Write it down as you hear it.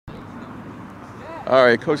All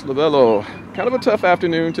right, Coach Lobelo, kind of a tough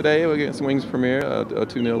afternoon today against Wings Premier, a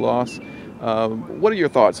 2-0 loss. What are your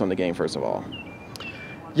thoughts on the game, first of all?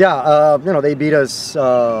 Yeah, they beat us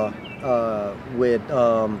with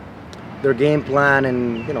their game plan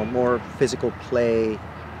and more physical play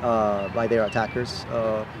by their attackers.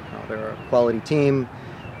 They're a quality team.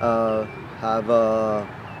 Have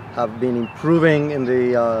been improving in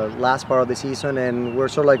the last part of the season, and we're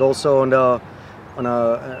sort of like also on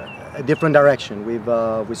a different direction. We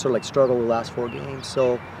sort of like struggled the last 4 games,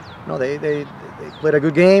 so they played a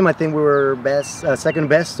good game. I think we were second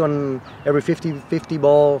best on every 50-50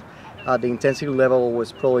 ball. The intensity level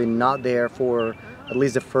was probably not there for at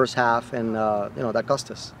least the first half, and that cost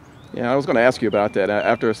us. Yeah, I was going to ask you about that.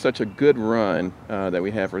 After such a good run that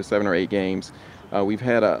we had for 7 or 8 games, we've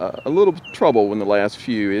had a little trouble in the last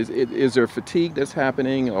few. Is there fatigue that's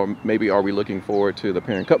happening, or maybe are we looking forward to the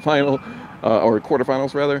Parent Cup final or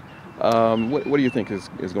quarterfinals rather? What do you think is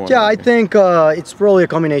going on? Yeah, I think it's probably a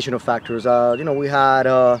combination of factors. We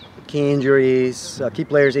had key injuries, key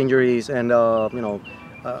players injuries, and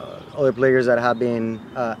other players that have been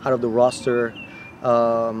out of the roster.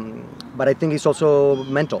 But I think it's also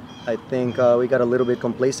mental. I think we got a little bit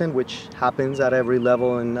complacent, which happens at every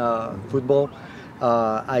level in football.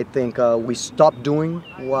 I think we stopped doing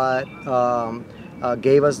what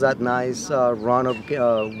gave us that nice run of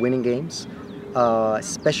winning games,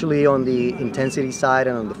 especially on the intensity side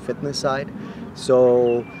and on the fitness side.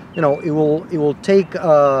 So it will take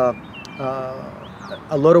a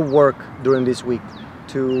lot of work during this week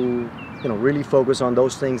to really focus on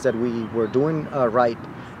those things that we were doing right,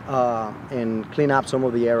 and clean up some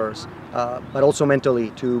of the errors, but also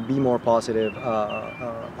mentally to be more positive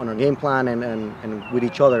on our game plan and with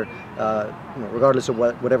each other, regardless of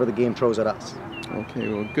whatever the game throws at us. Okay,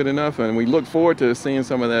 well, good enough, and we look forward to seeing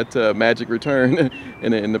some of that magic return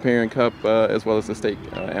in the Parent Cup as well as the State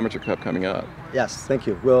Amateur Cup coming up. Yes, thank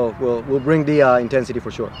you. We'll bring the intensity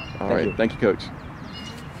for sure. All right, thank you, Coach.